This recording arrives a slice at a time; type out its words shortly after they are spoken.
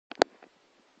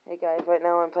Hey guys, right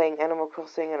now I'm playing Animal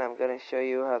Crossing and I'm going to show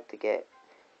you how to get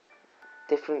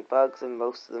different bugs, and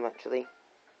most of them actually.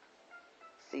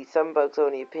 See, some bugs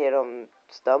only appear on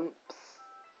stumps,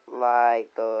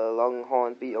 like the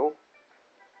longhorn beetle.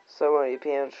 Some only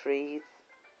appear on trees.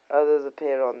 Others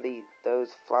appear on those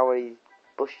flowery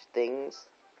bush things.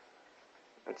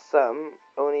 And some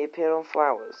only appear on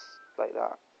flowers, like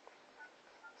that.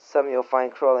 Some you'll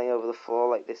find crawling over the floor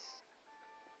like this,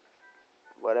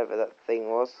 whatever that thing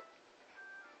was.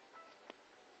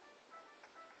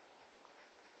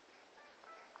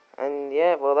 And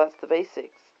yeah, well, that's the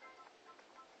basics.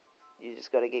 You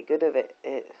just gotta get good at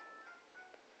it.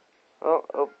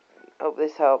 Well, hope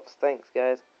this helps. Thanks,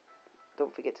 guys.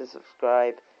 Don't forget to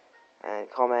subscribe and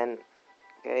comment.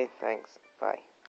 Okay, thanks. Bye.